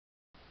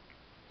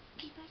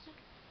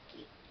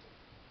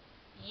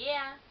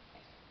Nerea.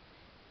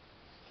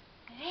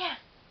 Nerea.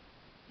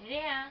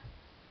 Nerea.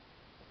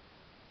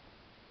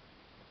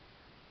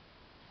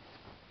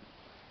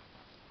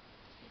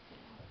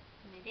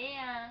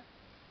 Nerea.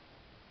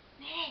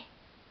 Nere.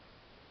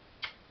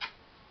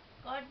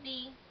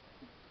 Gordi.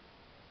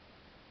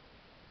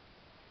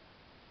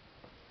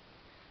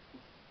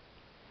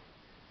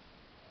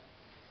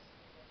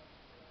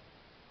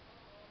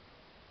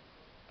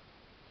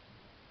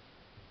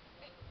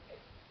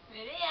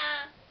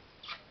 Nerea.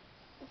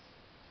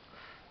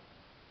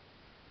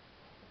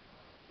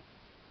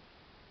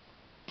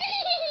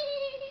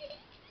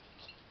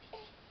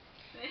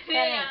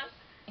 Nerea.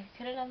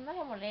 Espero la no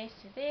la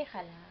molestes,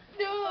 déjala.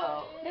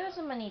 No. Deja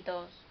sus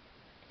manitos.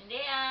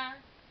 Nerea.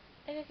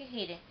 Deja que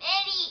gire.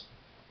 Eri.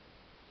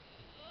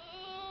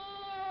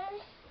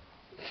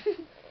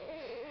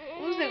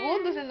 Un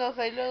segundo se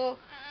enoja y luego...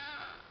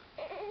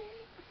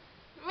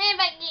 Ven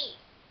pa' aquí.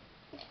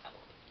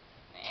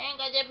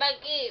 Venga, pa'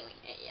 aquí.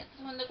 Mira, ya estás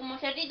jugando como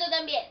cerdito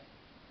también.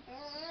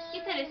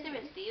 Quítale ese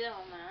vestido,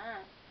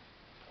 mamá.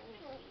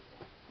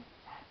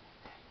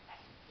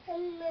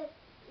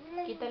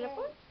 Quítale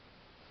pues.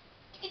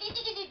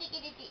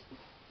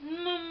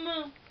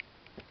 Mamá.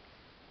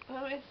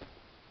 A ver,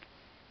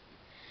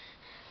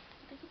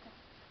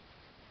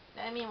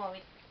 dame mi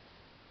móvil.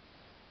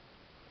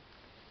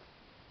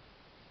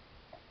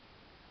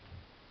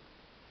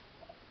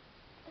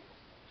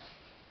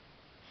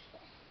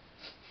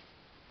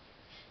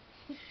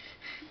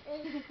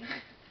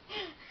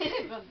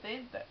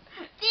 Contenta.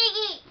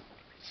 Tiki.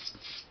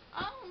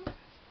 Oh.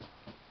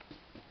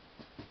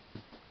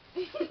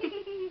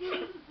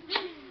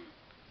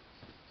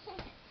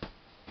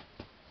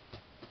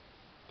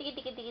 Tiki,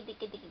 tiki, tiki,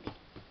 tiki, tiki, tiki.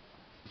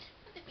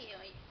 No te pide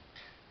hoy.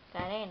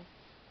 Karen.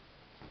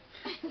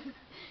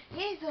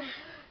 Eso,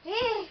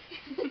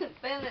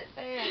 está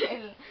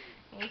en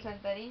el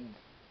saltarín.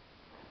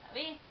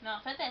 ¿David?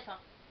 No, suelta eso.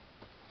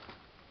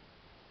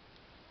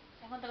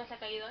 ¿Te das cuenta que se ha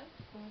caído hoy?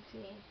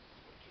 Sí.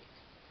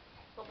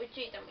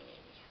 Popichita, mi niña.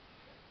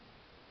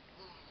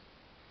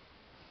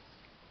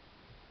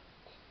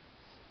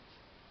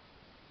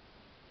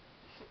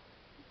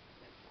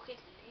 Me empujé,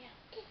 Nerea.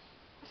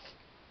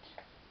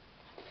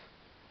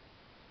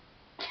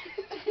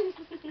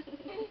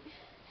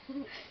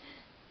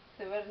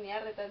 Se va a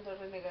herniar de tanto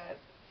renegar.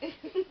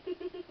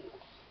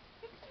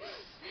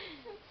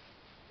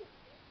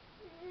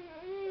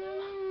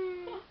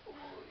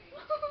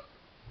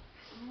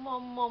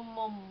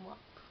 Mamá.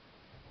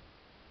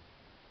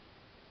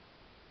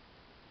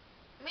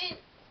 Ven.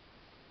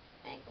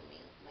 Ven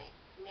conmigo. Ven,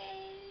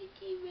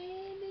 aquí,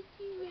 ven.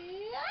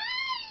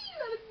 ¡Ay,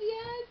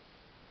 guardián!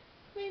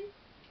 Ven.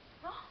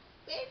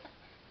 Ven.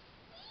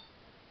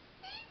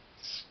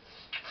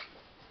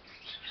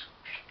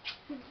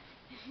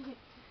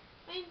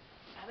 Ven.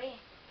 A ver.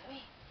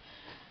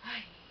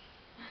 Ay.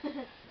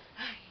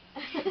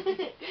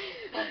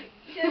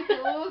 Se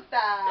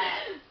asusta.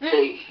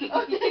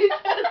 Oye, se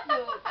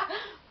asusta.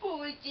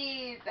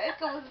 Puchita. Es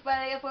como si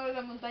para ella fuera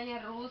una montaña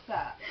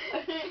rusa.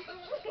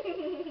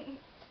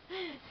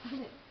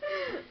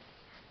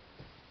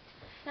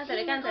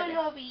 Cántale, 5 cántale.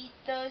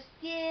 lobitos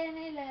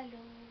tiene la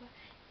loba.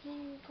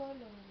 5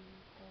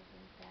 lobitos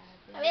detrás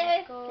de A la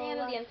ver, escoba. tengan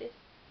los dientes.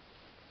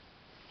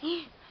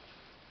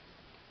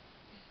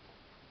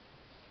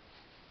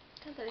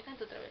 Cántale,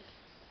 canta otra vez.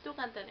 Tú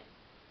cántale.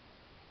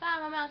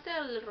 Mamá, usted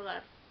debe de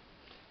rogar.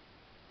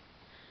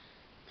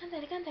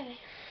 Cántale.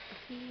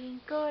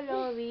 5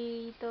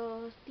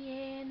 lobitos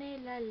tiene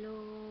la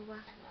loba.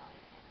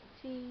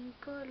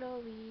 5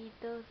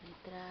 lobitos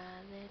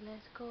detrás de la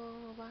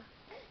escoba.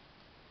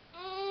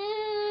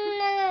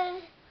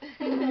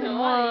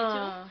 No, ha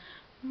dicho.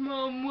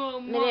 Mamá.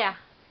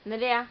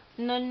 Nerea.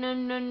 No.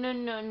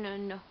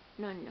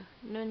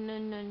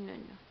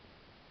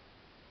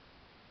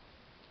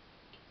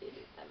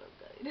 Está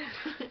loca, mira.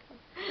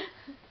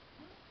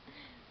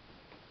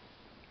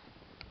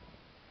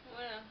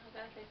 Bueno,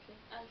 acá sexy.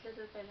 Hazle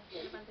el pelo,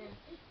 que lo mantiene.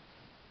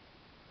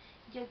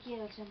 Yo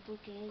quiero el shampoo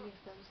que ella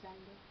está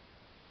usando.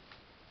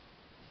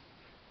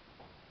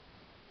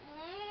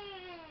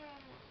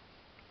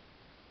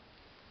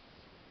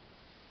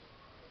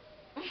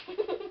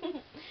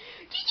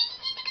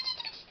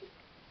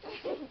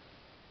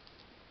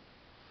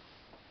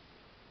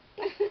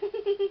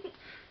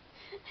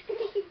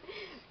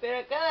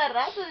 Pero cada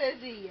rato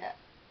decía.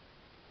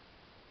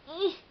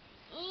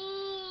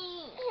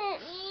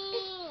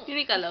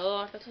 Tiene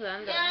calor, está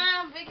sudando.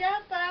 Ya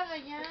apaga,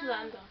 ya. Está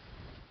sudando.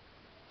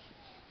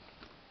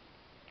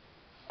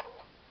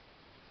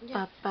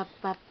 Pa.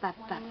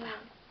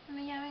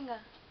 Bueno, ya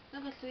venga.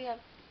 Tengo que estudiar.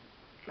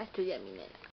 Va a estudiar mi nena.